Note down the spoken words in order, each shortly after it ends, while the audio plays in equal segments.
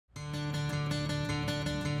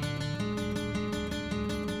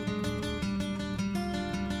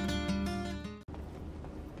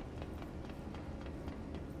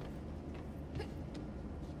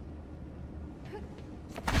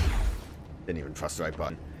Didn't even press the right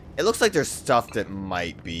button. It looks like there's stuff that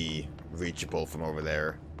might be reachable from over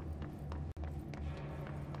there.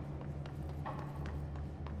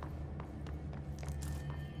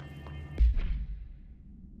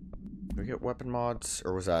 Did we get weapon mods?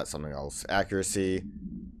 Or was that something else? Accuracy.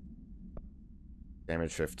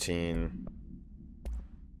 Damage 15.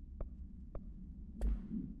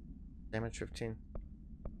 Damage 15?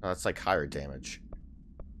 Oh, that's like higher damage.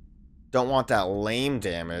 Don't want that lame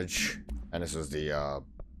damage. And this was the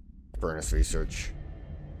furnace research.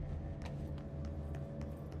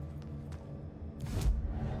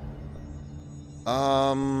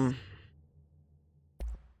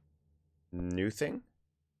 New thing?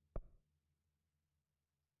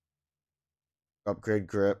 Upgrade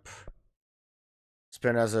grip.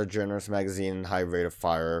 Spin as a generous magazine, high rate of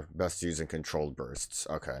fire, best used in controlled bursts.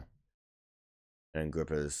 Okay. And grip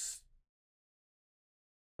is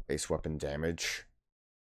base weapon damage.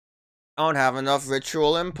 I don't have enough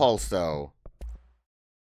ritual impulse though.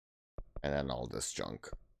 And then all this junk.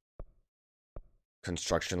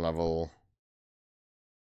 Construction level.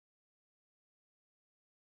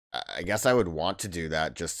 I guess I would want to do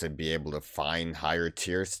that just to be able to find higher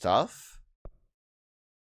tier stuff.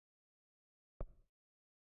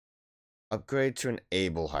 Upgrade to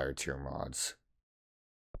enable higher tier mods.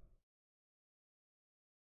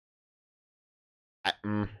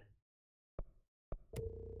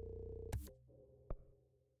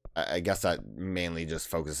 I guess that mainly just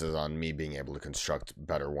focuses on me being able to construct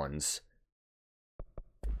better ones.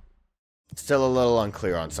 Still a little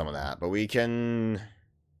unclear on some of that, but we can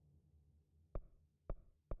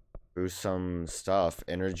boost some stuff.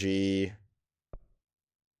 Energy.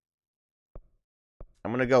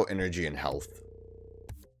 I'm gonna go energy and health.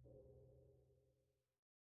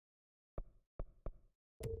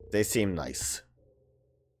 They seem nice.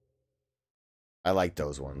 I like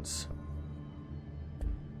those ones.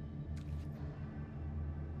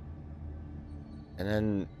 And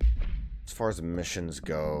then, as far as missions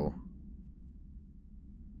go,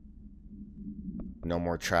 no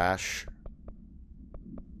more trash.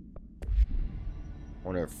 I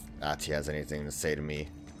wonder if Ati has anything to say to me.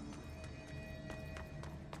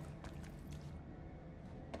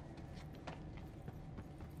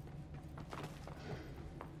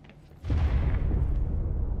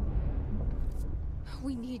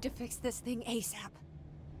 We need to fix this thing ASAP.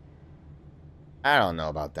 I don't know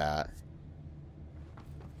about that.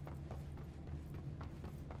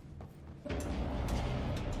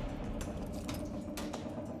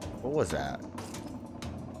 What was that?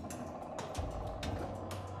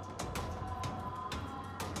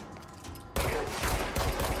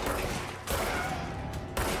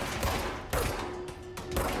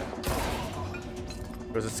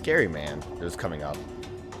 There's a scary man that was coming up.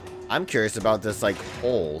 I'm curious about this, like,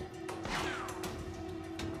 hole.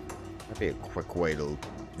 That'd be a quick way to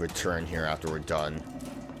return here after we're done.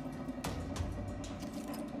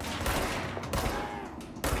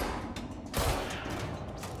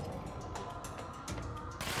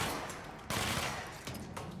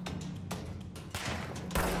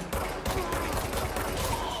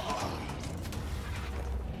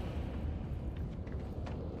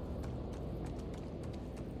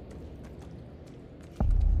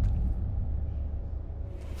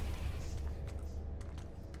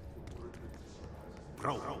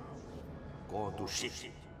 Go to ship.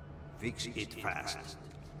 Fix it fast.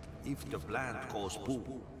 If the plant goes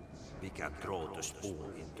boom, we can throw the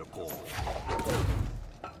spoon in the core.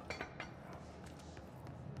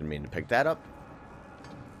 Didn't mean to pick that up.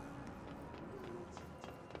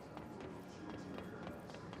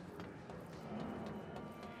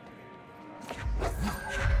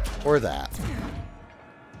 Or that.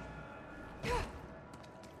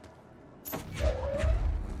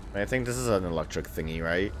 I think this is an electric thingy,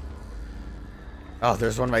 right? Oh,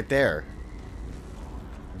 there's one right there.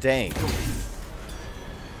 Dang.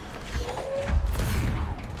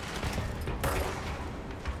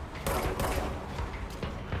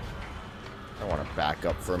 I want to back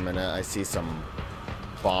up for a minute. I see some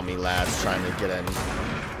bomby lads trying to get in.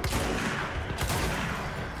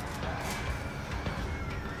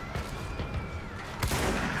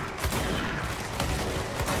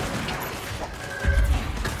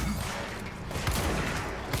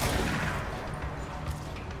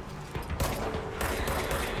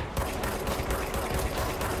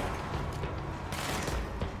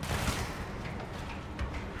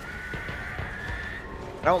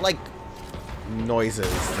 I don't like noises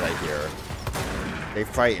that I hear. They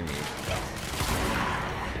frighten me.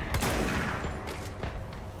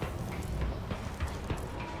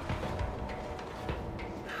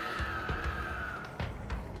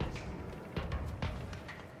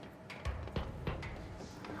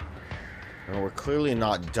 And we're clearly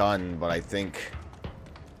not done, but I think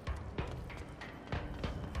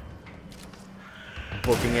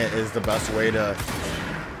booking it is the best way to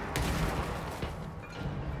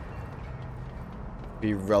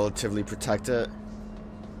be relatively protected.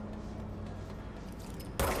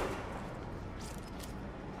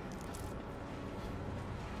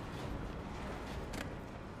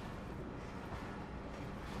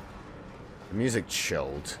 The music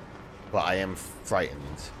chilled, but I am frightened.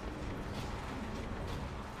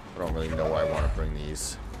 I don't really know why I want to bring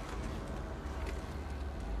these.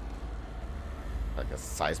 Like a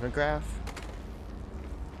seismograph?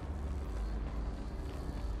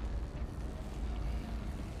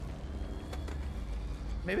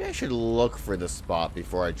 Maybe I should look for the spot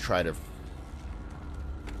before I try to...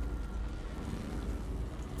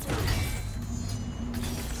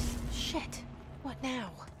 Shit. What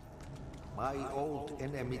now? My old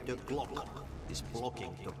enemy, the clock, is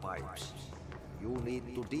blocking the pipes. You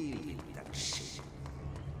need to deal with that shit.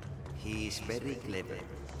 He is very clever.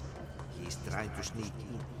 He's trying to sneak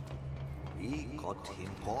in. We got him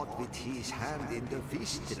caught with his hand in the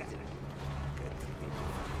fish trap. Get rid of him.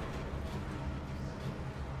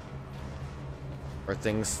 Are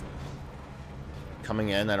things coming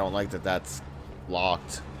in? I don't like that that's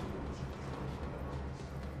locked.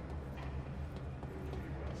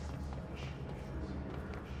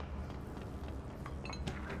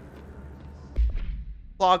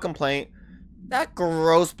 Log complaint. That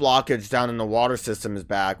gross blockage down in the water system is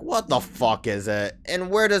back. What the fuck is it?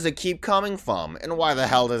 And where does it keep coming from? And why the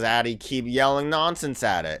hell does Addy keep yelling nonsense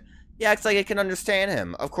at it? He acts like it can understand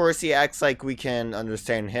him. Of course he acts like we can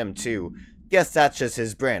understand him too. Guess that's just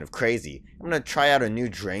his brand of crazy. I'm gonna try out a new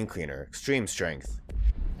drain cleaner. Extreme strength.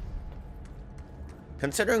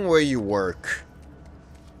 Considering where you work,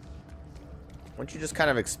 wouldn't you just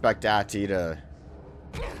kind of expect Atty to...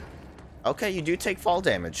 Okay, you do take fall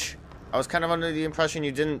damage. I was kind of under the impression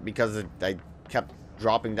you didn't because I kept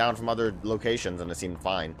dropping down from other locations and it seemed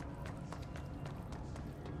fine.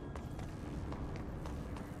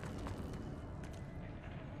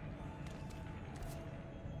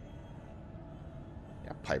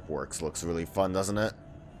 Yeah, Pipeworks looks really fun, doesn't it?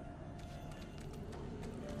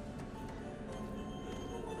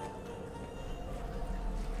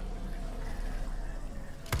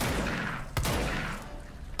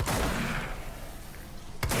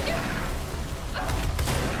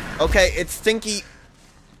 Okay, it's stinky.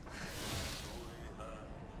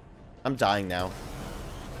 I'm dying now.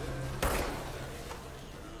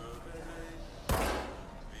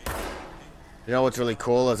 You know what's really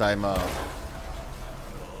cool is I'm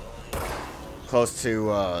close to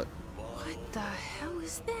What the hell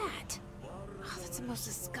is that? Oh, that's the most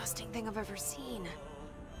disgusting thing I've ever seen.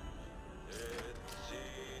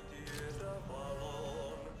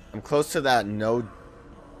 I'm close to that no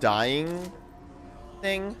dying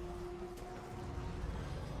thing.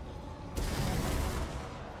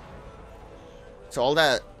 So all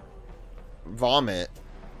that vomit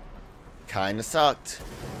kind of sucked.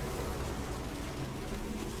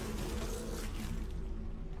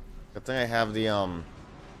 Good thing I have the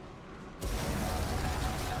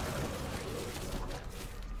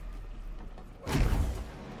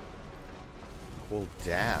full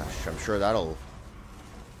dash. I'm sure that'll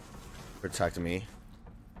protect me.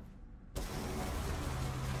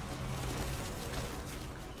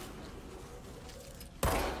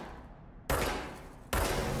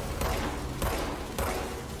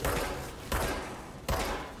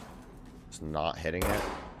 Not hitting it.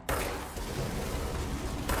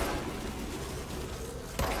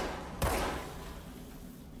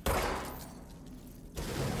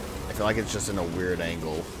 I feel like it's just in a weird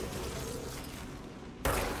angle.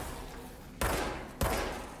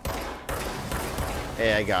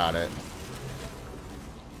 Hey, I got it.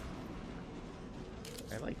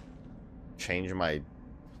 I like change my...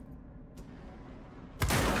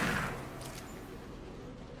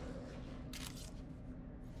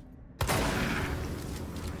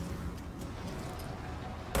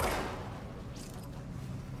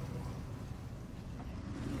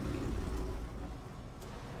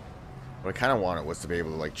 What I kind of wanted was to be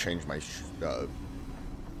able to like change my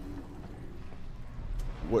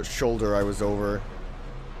what shoulder I was over.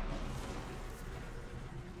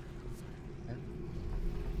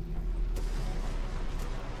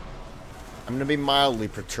 I'm gonna be mildly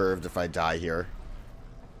perturbed if I die here.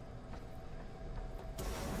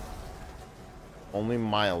 Only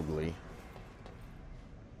mildly.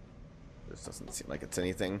 This doesn't seem like it's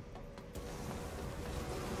anything.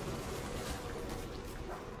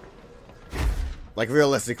 Like,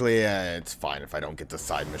 realistically, it's fine if I don't get the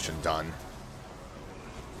side mission done.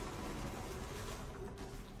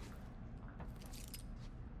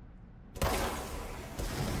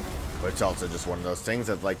 it's also just one of those things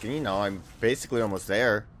that, like, you know, I'm basically almost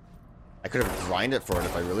there. I could have grinded for it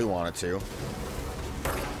if I really wanted to.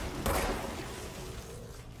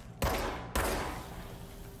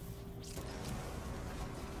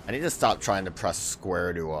 I need to stop trying to press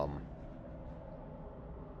square to,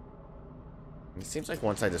 It seems like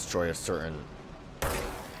once I destroy a certain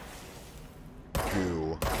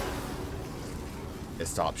goo, it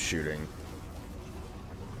stops shooting.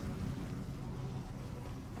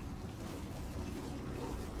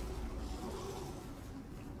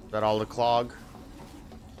 Is that all the clog?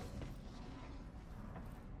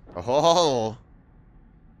 Oh!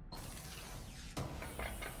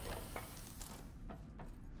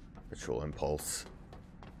 Ritual impulse.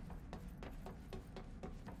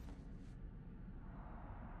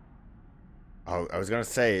 Oh, I was gonna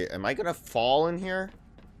say, am I gonna fall in here?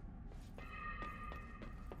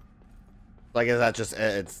 Like, is that just it?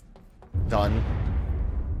 It's done?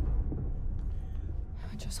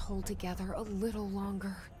 Just hold together a little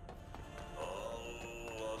longer.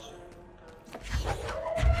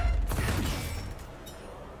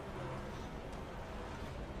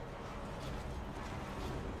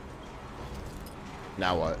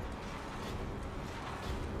 Now what?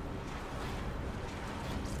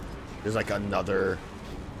 There's like another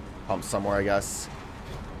pump somewhere, I guess.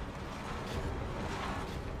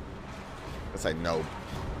 Guess I know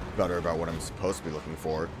better about what I'm supposed to be looking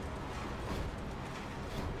for.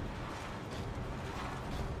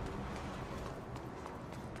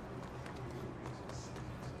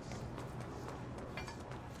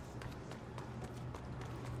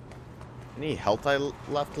 Any health I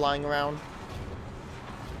left lying around?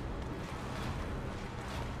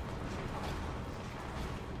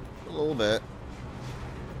 A little bit.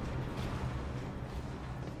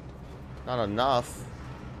 Not enough.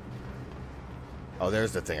 Oh,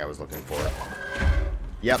 there's the thing I was looking for.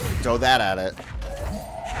 Yep, throw that at it.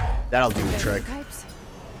 That'll do the trick. Pipes?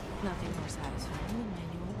 Nothing more satisfying than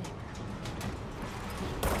manual labor.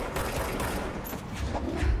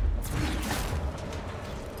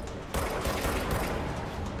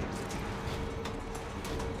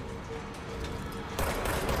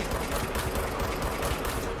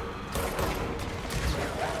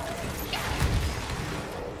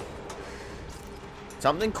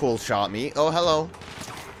 Something cool shot me. Oh, hello.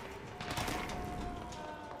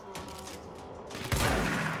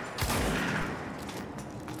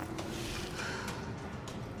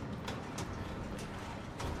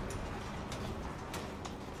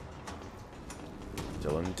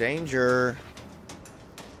 Still in danger.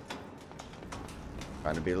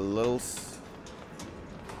 Trying to be a little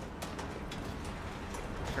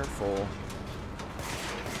careful.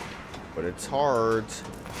 But it's hard.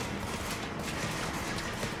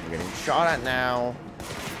 I'm getting shot at now.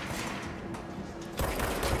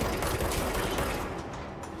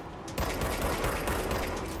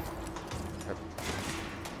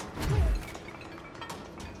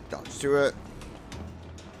 Dodge through it.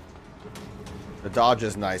 The dodge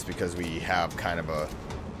is nice because we have kind of a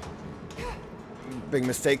big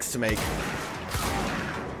mistakes to make.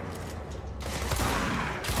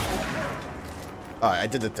 Alright, I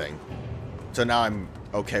did the thing. So now I'm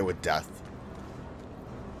okay with death.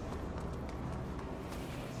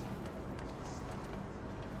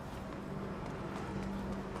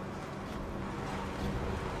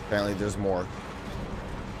 Apparently there's more.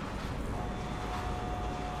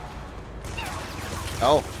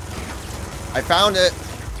 Oh. I found it.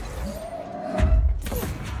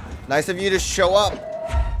 Nice of you to show up.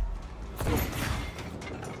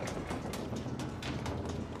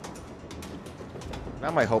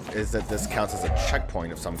 Now my hope is that this counts as a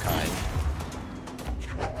checkpoint of some kind.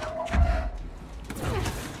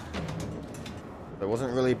 I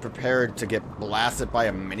wasn't really prepared to get blasted by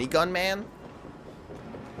a minigun man.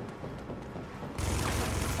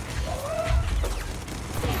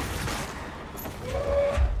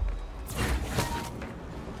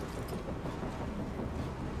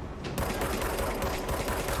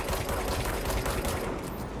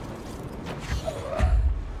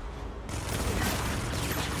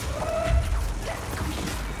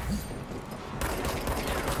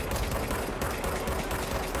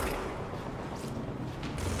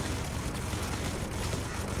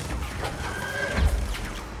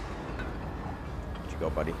 Go,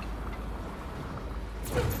 buddy.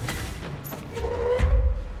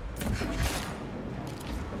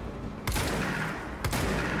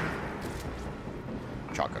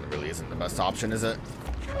 Shotgun really isn't the best option, is it?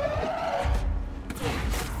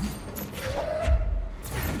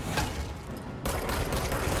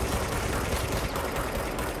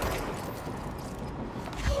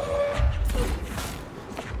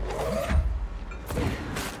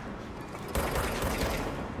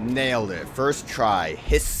 nailed it. First try.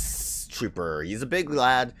 Hiss Trooper. He's a big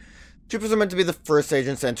lad. Troopers are meant to be the first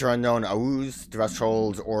agents to enter unknown AUs,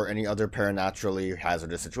 thresholds, or any other paranaturally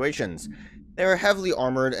hazardous situations. They are heavily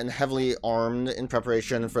armored and heavily armed in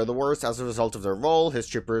preparation for the worst. As a result of their role, his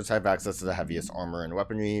troopers have access to the heaviest armor and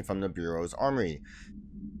weaponry from the Bureau's armory.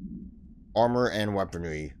 Armor and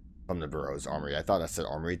weaponry from the Bureau's armory. I thought I said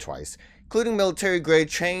armory twice. Including military-grade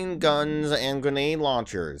chain guns and grenade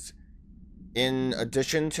launchers. In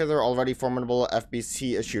addition to their already formidable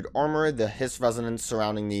FBC-issued armor, the hiss resonance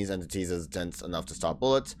surrounding these entities is dense enough to stop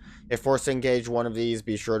bullets. If forced to engage one of these,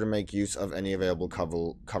 be sure to make use of any available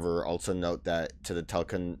cover. Also note that to the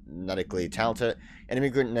telekinetically talented, enemy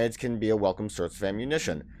grenades can be a welcome source of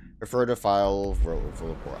ammunition. Refer to file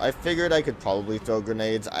report. I figured I could probably throw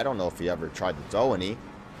grenades. I don't know if he ever tried to throw any.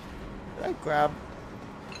 Did I grab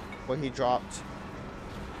what he dropped?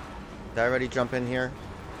 Did I already jump in here?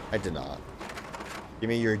 I did not. Give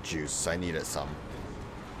me your juice. I needed some.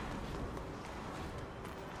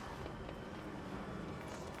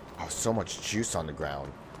 Oh, so much juice on the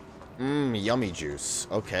ground. Yummy juice.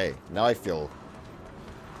 Okay, now I feel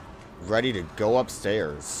ready to go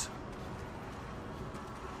upstairs.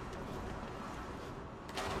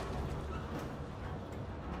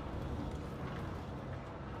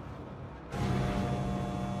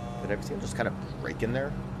 Did everything just kind of break in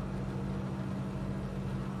there?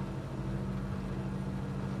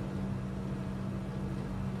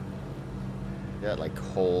 Yeah, like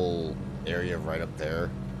whole area right up there.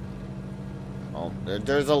 Oh,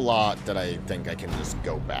 there's a lot that I think I can just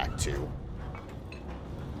go back to.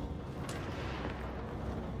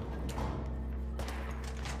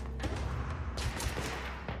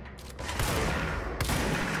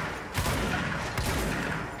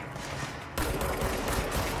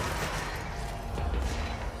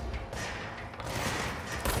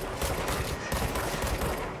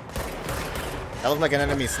 That looked like an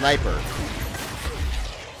enemy sniper.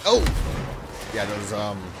 Oh! Yeah, those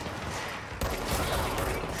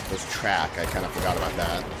track, I kind of forgot about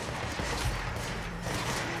that.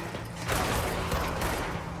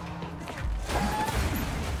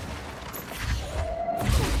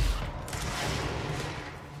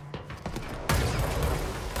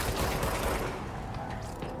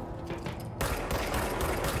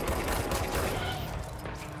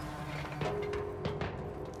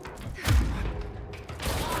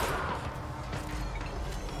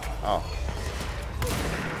 Oh.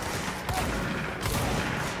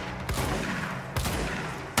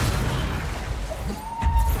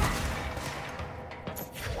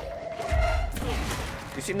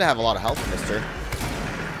 You seem to have a lot of health, mister.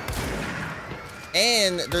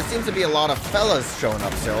 And there seems to be a lot of fellas showing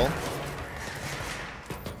up still.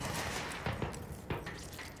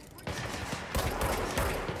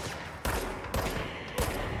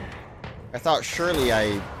 I thought surely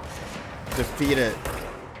I defeated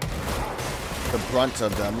the brunt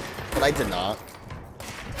of them, but I did not.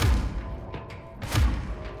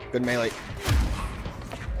 Good melee.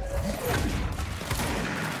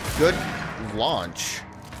 Good launch.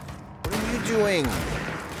 What are you doing?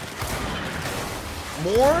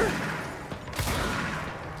 More?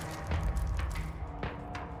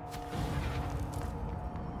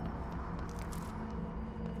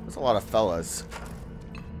 There's a lot of fellas.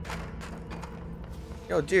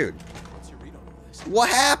 Yo, dude. What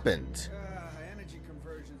happened?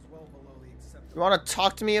 You want to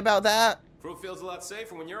talk to me about that? Crew feels a lot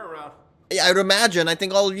safer when you're around. Yeah, I would imagine. I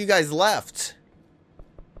think all of you guys left.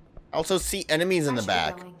 I also see enemies in the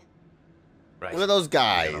back. Right. What are those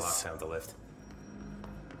guys? Time to lift.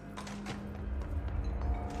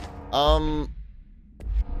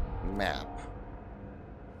 Map.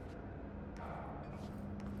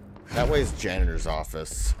 That way is janitor's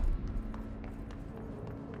office.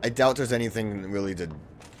 I doubt there's anything really to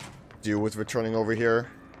do with returning over here.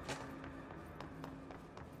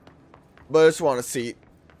 But I just want to see.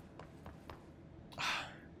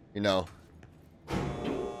 You know.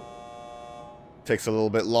 Takes a little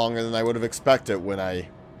bit longer than I would have expected when I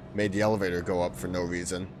made the elevator go up for no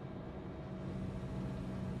reason.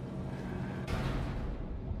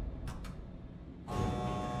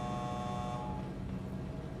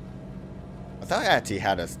 I thought Ati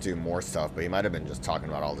had us do more stuff, but he might have been just talking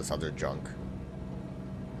about all this other junk.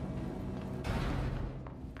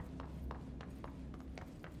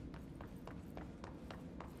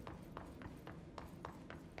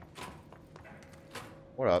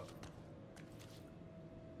 What up?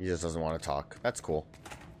 He just doesn't want to talk. That's cool.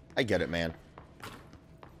 I get it, man.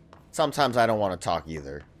 Sometimes I don't want to talk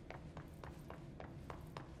either.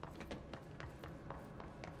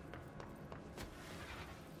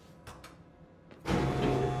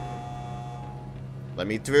 Let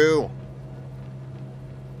me through.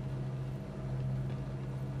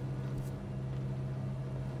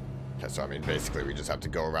 Okay, so I mean, basically we just have to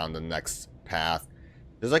go around the next path.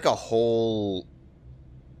 There's like a whole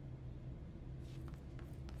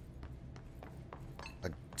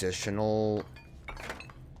additional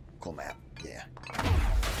cool map. Yeah.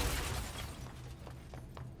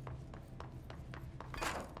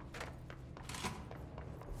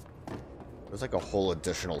 There's like a whole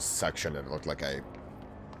additional section that it looked like I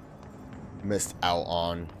missed out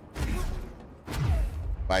on.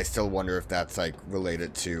 But I still wonder if that's like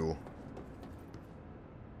related to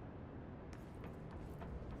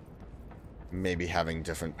maybe having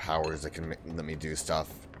different powers that can let me do stuff.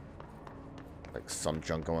 Like some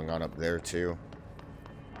junk going on up there too.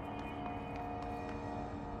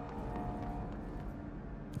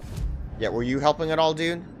 Yeah, were you helping at all,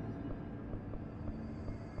 dude?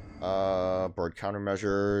 Board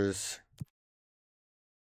countermeasures.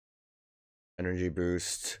 Energy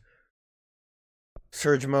boost.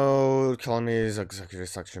 Surge mode, colonies, executive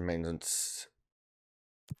section maintenance.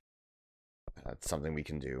 That's something we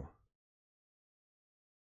can do.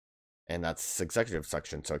 And that's executive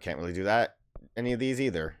section, so I can't really do that. Any of these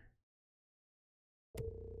either.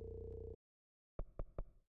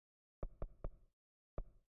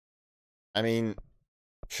 I mean,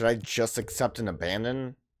 should I just accept and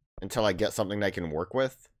abandon until I get something that I can work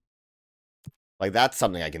with? Like, that's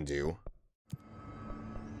something I can do.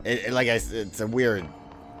 It's a weird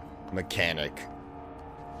mechanic.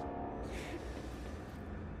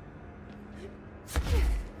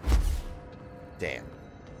 Damn.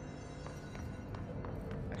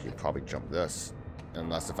 I should probably jump this.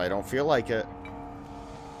 Unless if I don't feel like it.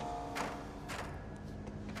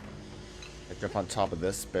 I jump on top of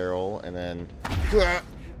this barrel and then...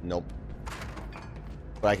 Nope.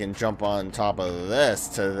 But I can jump on top of this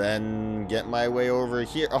to then get my way over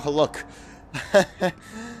here. Oh, look.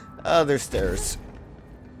 Oh, there's stairs.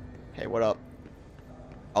 Hey, what up?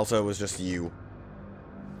 Also, it was just you.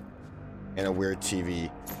 And a weird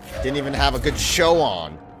TV. Didn't even have a good show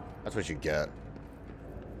on. That's what you get.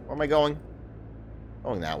 Where am I going?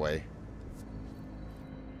 Going that way.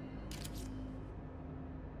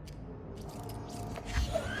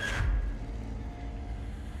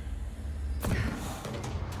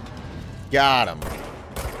 Got him.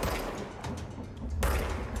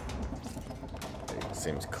 It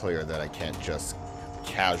seems clear that I can't just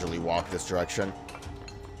casually walk this direction.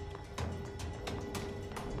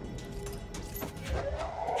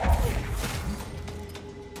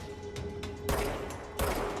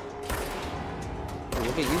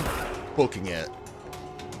 Look at you booking it.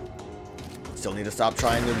 Still need to stop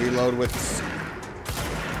trying to reload with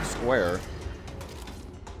square.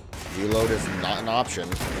 Reload is not an option.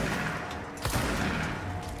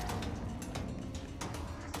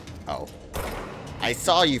 Oh. I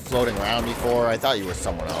saw you floating around before. I thought you were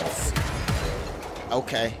someone else.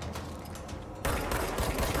 Okay.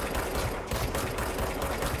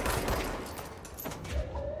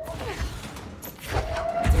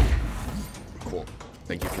 Cool.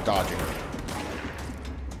 Thank you for dodging.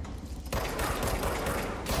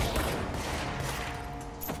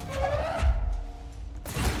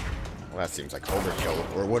 Well, that seems like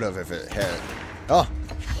overkill. Or would have if it hit. Oh!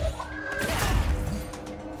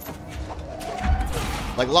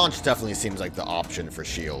 Like, launch definitely seems like the option for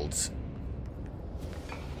shields.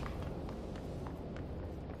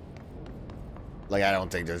 Like, I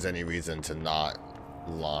don't think there's any reason to not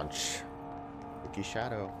launch. Spooky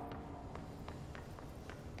shadow.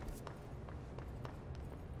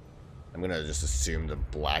 I'm gonna just assume the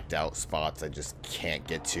blacked out spots I just can't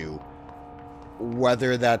get to.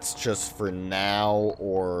 Whether that's just for now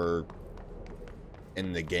or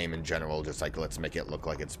in the game in general, just like, let's make it look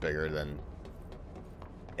like it's bigger than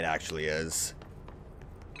it actually is.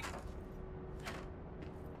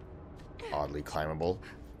 Oddly climbable.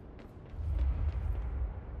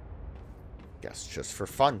 Guess just for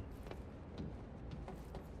fun.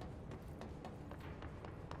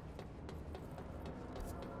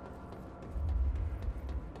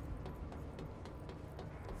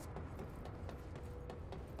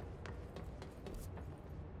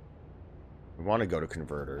 We want to go to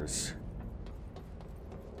converters.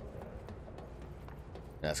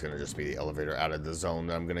 That's going to just be the elevator out of the zone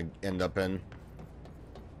that I'm going to end up in.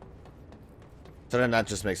 So then that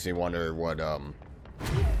just makes me wonder what, doesn't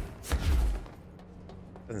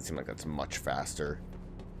seem like that's much faster.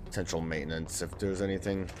 Potential maintenance, if there's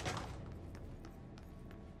anything.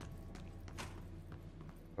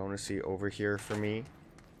 Bonusy over here for me.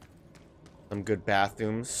 Some good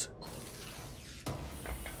bathrooms.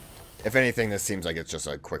 If anything, this seems like it's just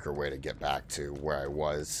a quicker way to get back to where I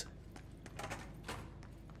was.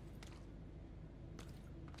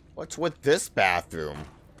 What's with this bathroom?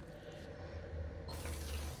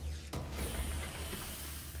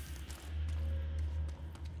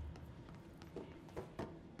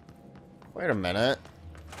 Wait a minute.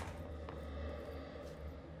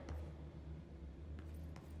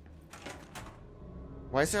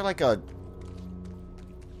 Why is there like a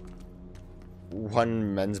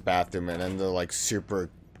one men's bathroom and then the like super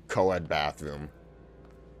co-ed bathroom?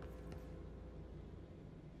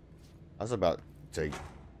 I was about to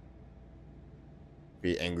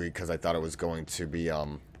be angry because I thought it was going to be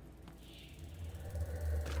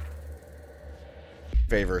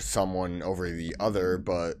favor someone over the other,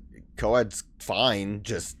 but co-ed's fine.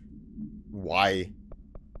 Just why?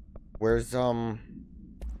 Where's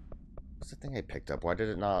what's the thing I picked up? Why did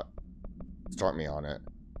it not start me on it?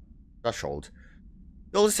 Threshold.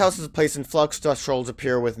 The oldest house is a place in flux. Thresholds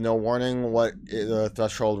appear with no warning. What the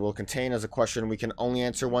threshold will contain is a question we can only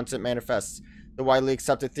answer once it manifests. The widely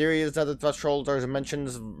accepted theory is that the thresholds are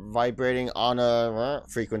dimensions vibrating on a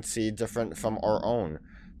frequency different from our own.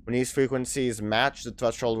 When these frequencies match, the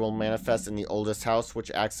threshold will manifest in the oldest house, which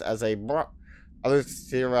acts as a... Others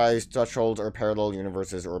theorize thresholds are parallel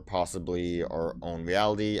universes or possibly our own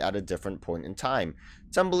reality at a different point in time.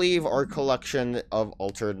 Some believe our collection of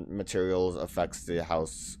altered materials affects the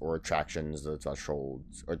house or attracts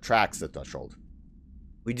the threshold.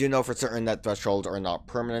 We do know for certain that thresholds are not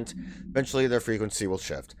permanent. Eventually, their frequency will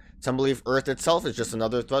shift. Some believe Earth itself is just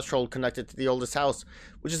another threshold connected to the oldest house,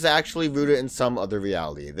 which is actually rooted in some other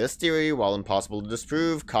reality. This theory, while impossible to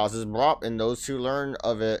disprove, causes brop in those who learn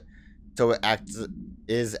of it, so it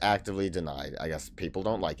is actively denied. I guess people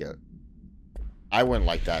don't like it. I wouldn't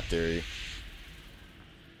like that theory.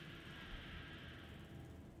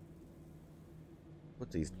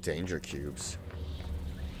 What these danger cubes?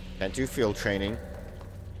 Can't do field training.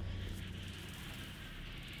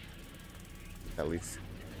 That leads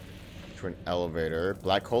to an elevator.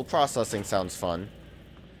 Black hole processing sounds fun.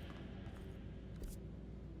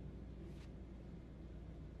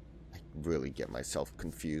 I really get myself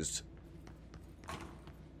confused.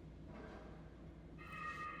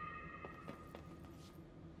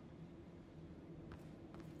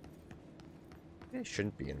 It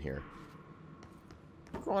shouldn't be in here.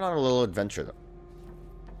 I'm going on a little adventure though.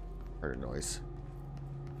 Heard a noise.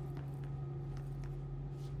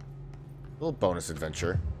 Little bonus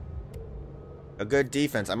adventure. A good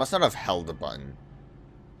defense. I must not have held the button.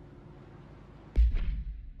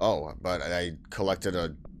 Oh, but I collected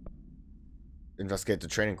a... Investigate the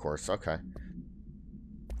training course. Okay.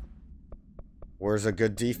 Where's a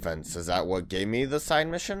good defense? Is that what gave me the side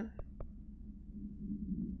mission?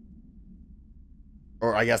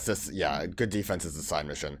 Or I guess this... Yeah, good defense is the side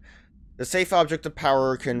mission. The safe object of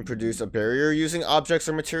power can produce a barrier using objects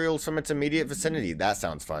or materials from its immediate vicinity. That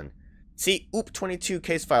sounds fun. See OOP 22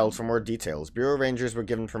 case files for more details. Bureau Rangers were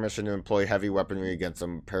given permission to employ heavy weaponry against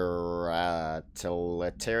some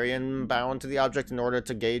paranatural bound to the object in order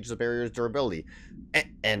to gauge the barrier's durability.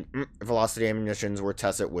 And velocity ammunitions were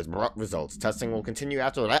tested with results. Testing will continue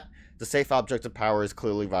after that. The safe object of power is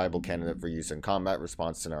clearly a viable candidate for use in combat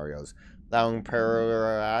response scenarios. Allowing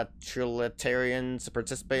paranatural to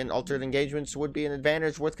participate in altered engagements would be an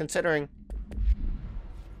advantage worth considering.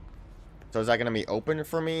 So is that going to be open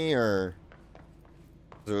for me, or...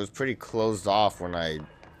 It was pretty closed off when I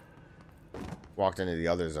walked into the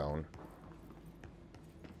other zone.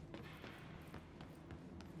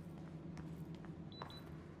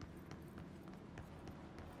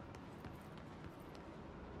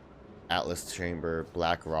 Atlas Chamber,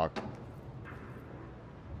 Black Rock.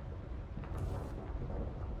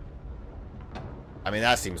 I mean,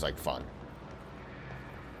 that seems like fun.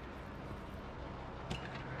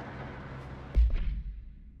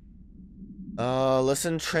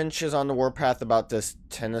 Listen, Trench is on the warpath about this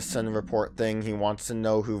Tennyson report thing. He wants to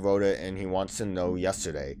know who wrote it, and he wants to know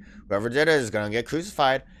yesterday. Whoever did it is gonna get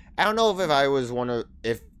crucified. I don't know if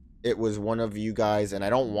it was one of you guys, and I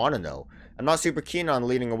don't want to know. I'm not super keen on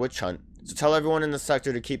leading a witch hunt, so tell everyone in the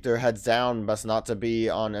sector to keep their heads down. Best not to be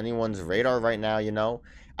on anyone's radar right now, you know?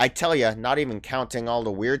 I tell ya, not even counting all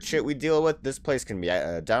the weird shit we deal with, this place can be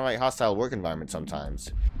a downright hostile work environment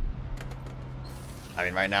sometimes. I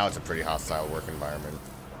mean, right now it's a pretty hostile work environment.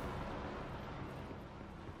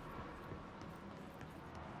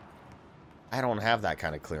 I don't have that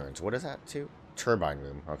kind of clearance. What is that too? Turbine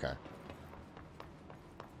room. Okay.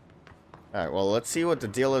 Alright, well, let's see what the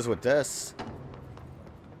deal is with this.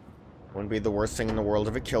 Wouldn't be the worst thing in the world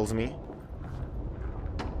if it kills me.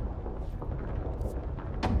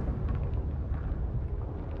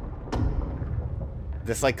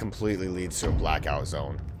 This, like, completely leads to a blackout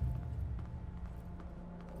zone.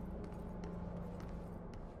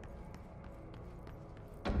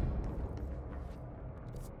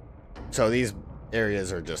 So these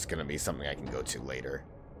areas are just gonna be something I can go to later.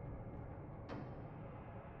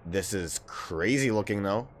 This is crazy looking,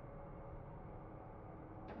 though.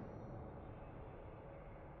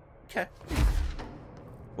 Okay.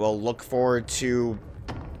 Well, look forward to...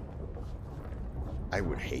 I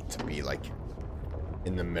would hate to be, like,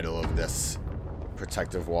 in the middle of this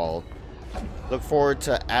protective wall. Look forward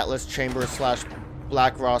to Atlas Chamber /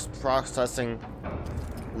 Black Ross processing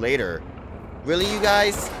later. Really, you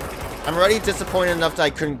guys? I'm already disappointed enough that I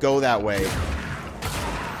couldn't go that way.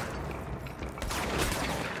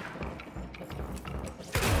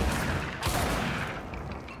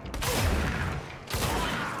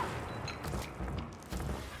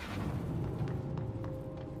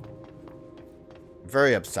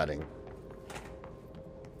 Very upsetting.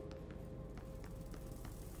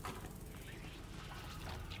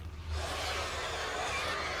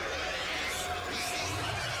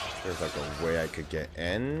 There's like a way I could get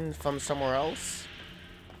in from somewhere else.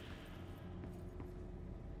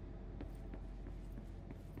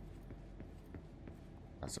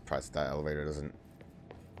 I'm surprised that elevator doesn't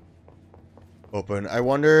open. I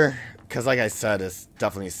wonder, because like I said, this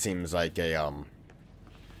definitely seems like a I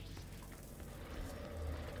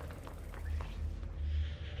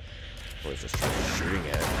was just shooting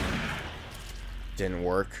it. Didn't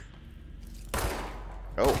work.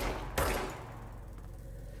 Oh.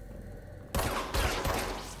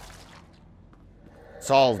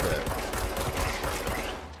 Solved it.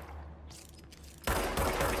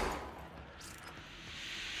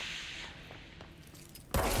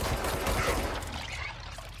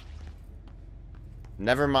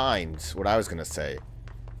 Never mind what I was gonna say.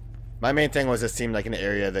 My main thing was it seemed like an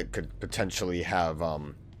area that could potentially have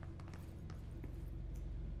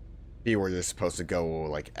be where you're supposed to go,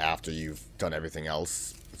 like, after you've done everything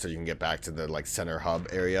else, so you can get back to the, like, center hub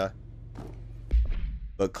area.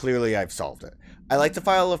 But clearly I've solved it. I'd like to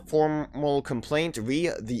file a formal complaint re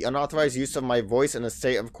the unauthorized use of my voice in a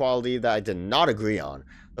state of quality that I did not agree on.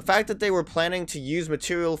 The fact that they were planning to use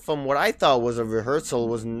material from what I thought was a rehearsal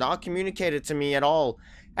was not communicated to me at all.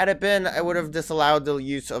 Had it been, I would have disallowed the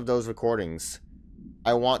use of those recordings.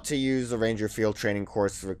 I want to use the Ranger Field Training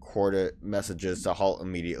course to record messages to halt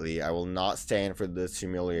immediately. I will not stand for this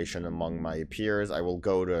humiliation among my peers. I will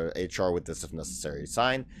go to HR with this if necessary.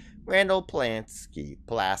 Signed, Randall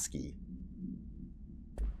Pulaski.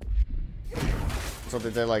 So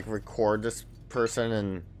did they, like, record this person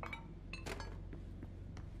and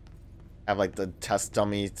have, like, the test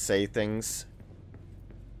dummy say things?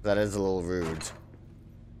 That is a little rude.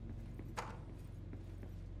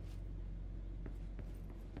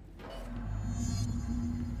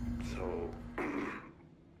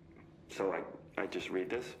 So I just read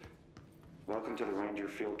this. Welcome to the Ranger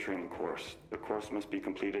Field Training course. The course must be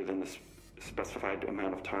completed in the specified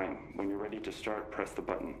amount of time. When you're ready to start, press the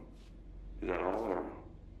button. Is that all, or?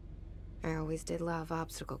 I always did love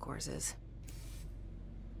obstacle courses.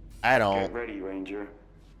 I don't. Get ready, Ranger.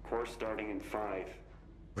 Course starting in 5.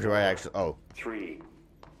 Where do I actually? Oh. 3,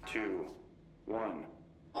 2, 1.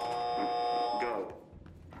 Go.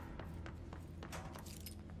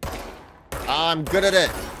 I'm good at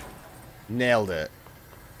it. Nailed it.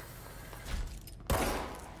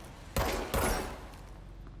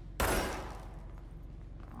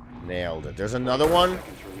 Nailed it. There's another one.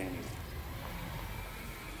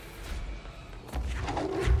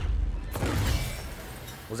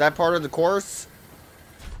 Was that part of the course?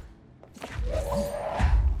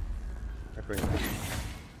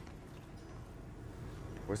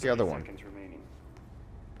 Where's the other one?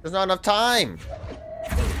 There's not enough time.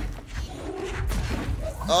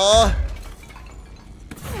 I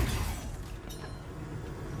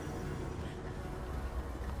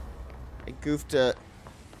goofed it.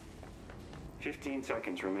 15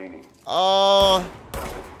 seconds remaining. 5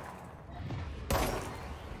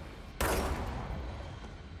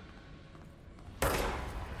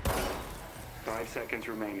 seconds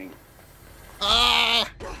remaining. Ah!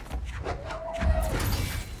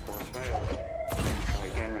 Course failed. Try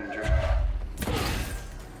again, Ranger.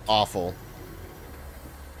 Awful.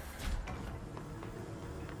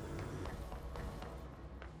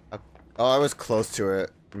 Oh, I was close to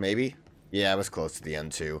it. Maybe? Yeah, I was close to the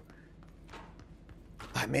end too.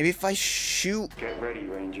 Maybe if I shoot. Get ready,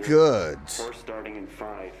 Ranger. Good. Course starting in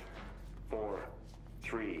 5, 4,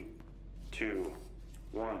 3, 2,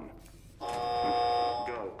 1.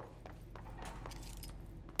 Go.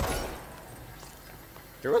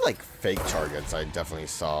 There were like fake targets I definitely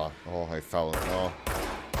saw. Oh, I fell. Oh.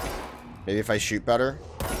 Maybe if I shoot better?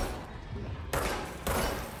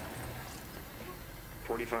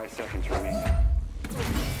 45 seconds remaining.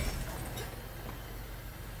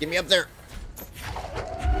 Get me up there!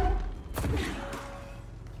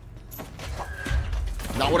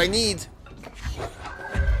 Not what I need!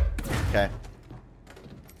 Okay.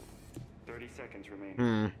 30 seconds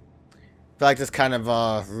remaining. I feel like this kind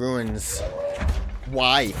of ruins.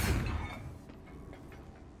 Why?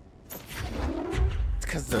 It's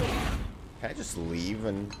because the. Can I just leave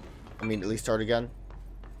and immediately start again?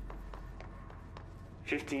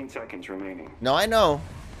 15 seconds remaining. No, I know.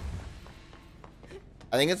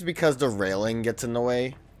 I think it's because the railing gets in the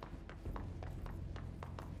way.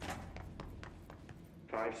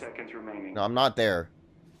 5 seconds remaining. No, I'm not there.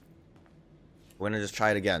 We're gonna just try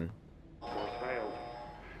it again. Course failed.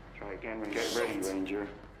 Try again. Get ready, Ranger.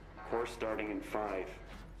 Course starting in 5,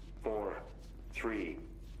 4, 3,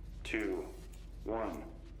 2, 1.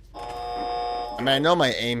 I mean, I know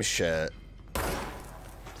my aim shit,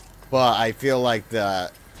 but I feel like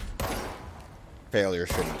that failure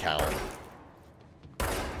shouldn't count.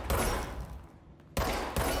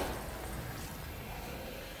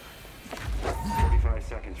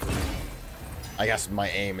 Seconds remaining. I guess my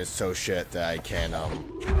aim is so shit that I can't,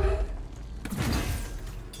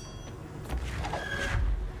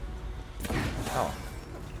 Oh.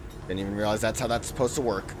 Didn't even realize that's how that's supposed to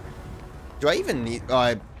work. Do I even need...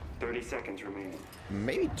 I 30 seconds remaining.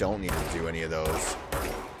 maybe don't need to do any of those.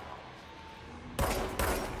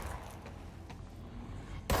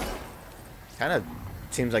 Kind of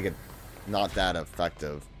seems like it's not that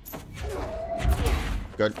effective.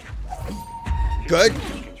 Good. Good.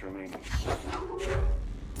 Seconds remaining.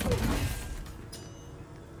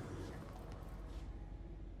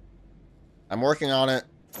 I'm working on it.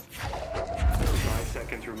 5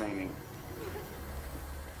 seconds remaining.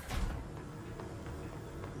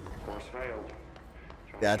 Course failed.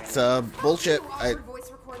 Try That's again. bullshit.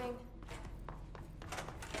 Voice recording.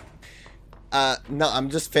 No, I'm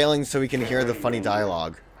just failing so we can hear the funny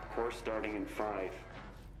dialogue. Course starting in 5,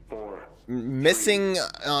 4, Missing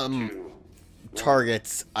 2.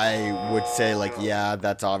 targets, I would say, like, yeah,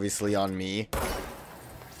 that's obviously on me.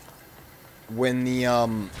 When the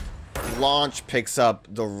launch picks up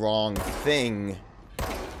the wrong thing,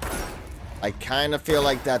 I kind of feel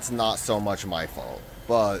like that's not so much my fault.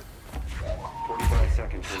 But 45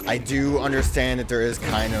 seconds remaining. I do understand that there is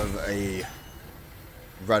kind of a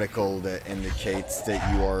reticle that indicates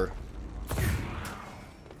that you are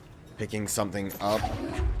picking something up.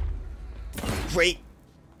 Great.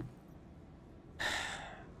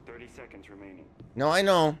 30 seconds remaining. No, I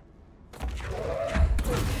know.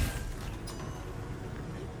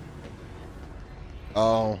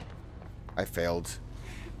 Oh, I failed.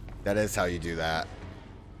 That is how you do that.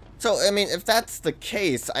 So, I mean, if that's the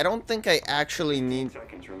case, I don't think I actually need...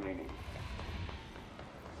 Seconds remaining.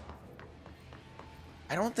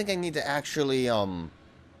 I don't think I need to actually, do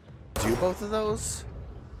both of those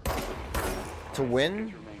to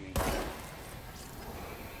win. Remaining.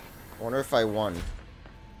 I wonder if I won.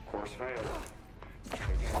 Course failed.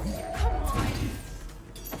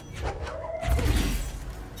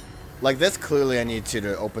 Like this, clearly I need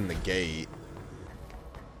to open the gate.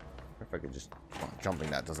 If I could just... Jumping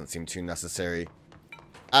that doesn't seem too necessary.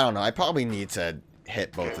 I don't know, I probably need to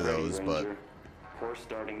hit both of those, but... Course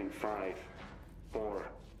starting in 5,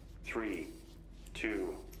 4, 3,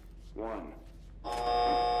 2, 1.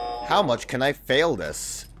 How much can I fail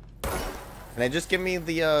this? Can I just give me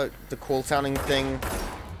the cool sounding thing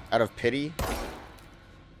out of pity?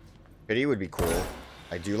 Pity would be cool.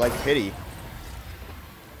 I do like pity.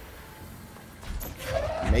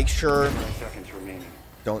 Make sure... 5 seconds remaining.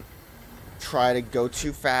 Don't try to go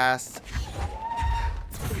too fast.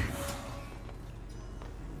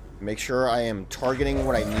 Make sure I am targeting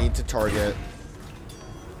what I need to target.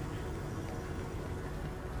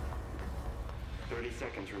 30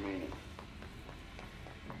 seconds remaining.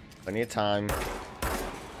 Plenty of time.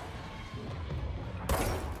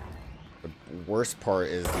 The worst part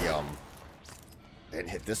is the, I didn't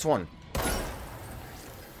hit this one.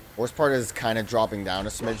 Worst part is kind of dropping down a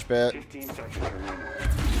smidge bit. 15 seconds remaining.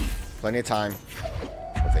 Plenty of time.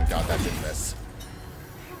 Oh, thank God that didn't miss.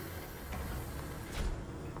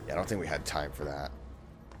 Yeah, I don't think we had time for that.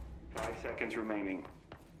 5 seconds remaining.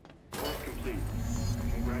 Course complete.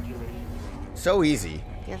 Congratulations. So easy.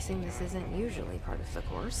 Guessing this isn't usually part of the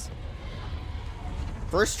course.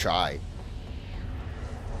 First try.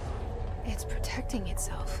 It's protecting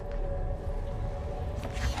itself.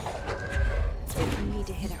 You need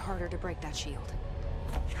to hit it harder to break that shield.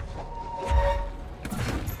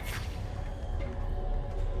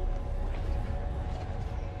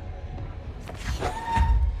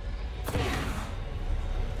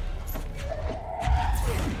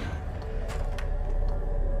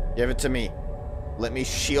 Give it to me. Let me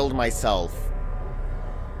shield myself.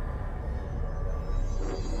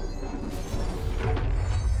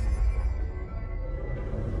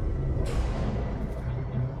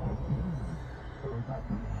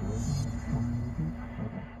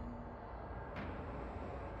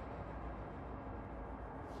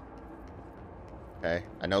 Okay,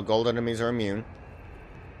 I know gold enemies are immune.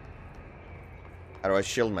 How do I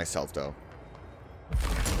shield myself, though?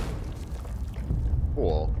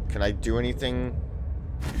 Cool. Can I do anything?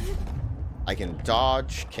 I can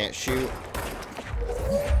dodge, can't shoot.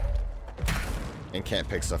 And can't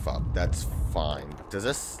pick stuff up. That's fine. Does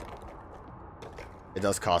this... It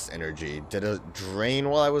does cost energy. Did it drain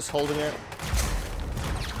while I was holding it?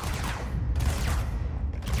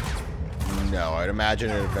 No, I'd imagine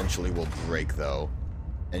it eventually will break, though.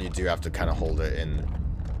 And you do have to kind of hold it in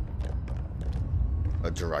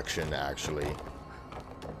a direction to actually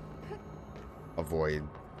avoid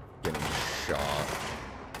getting shot.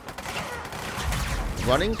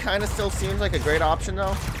 Running kind of still seems like a great option,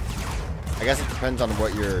 though. I guess it depends on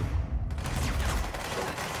what you're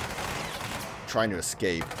trying to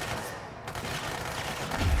escape.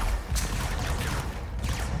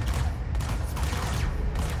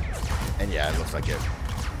 And yeah, it looks like it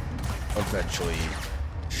eventually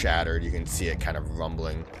shattered. You can see it kind of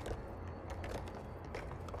rumbling.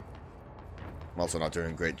 I'm also not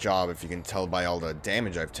doing a great job, if you can tell by all the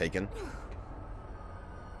damage I've taken.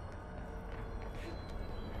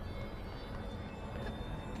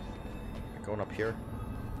 Going up here?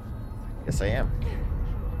 Yes, I am.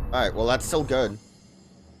 Alright, well, that's still good.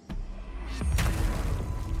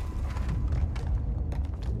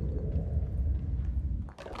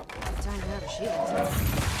 Time to have a shield.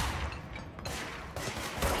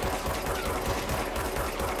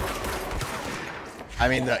 I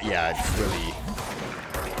mean, yeah, it's really...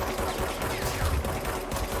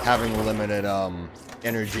 Having limited,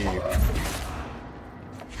 energy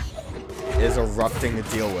is a rough thing to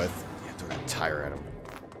deal with. You have to throw that tire at him.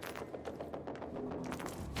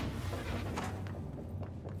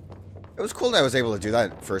 It was cool that I was able to do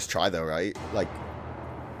that first try, though, right? Like,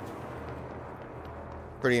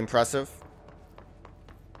 pretty impressive.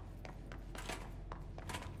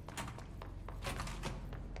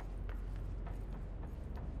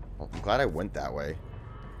 Well, I'm glad I went that way.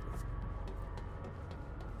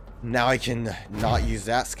 Now I can not use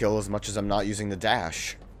that skill as much as I'm not using the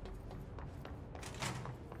dash.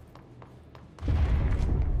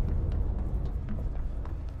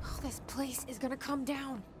 Oh, this place is gonna come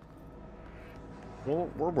down. Well,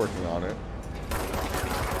 we're working on it.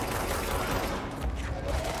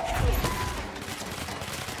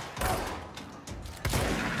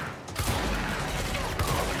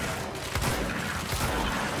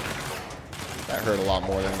 That hurt a lot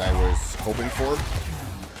more than I was hoping for.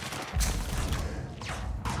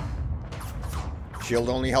 Shield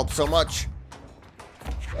only helps so much.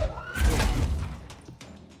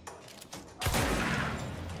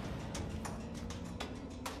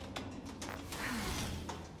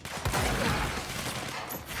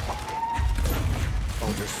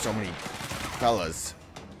 Oh, there's so many fellas.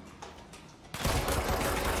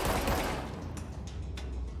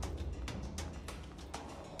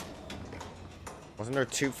 Wasn't there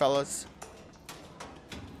two fellas?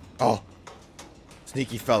 Oh,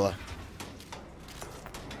 sneaky fella.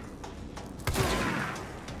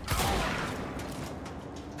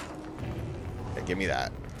 Okay, give me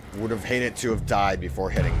that. Would have hated to have died before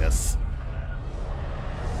hitting this.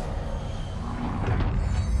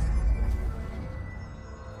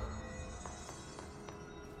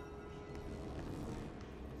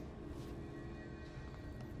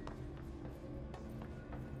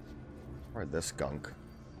 Or this skunk.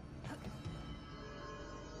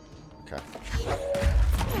 Okay.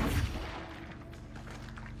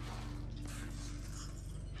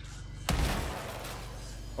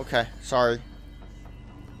 Okay, sorry.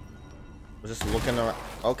 I was just looking around.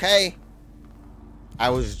 Okay. I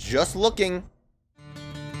was just looking.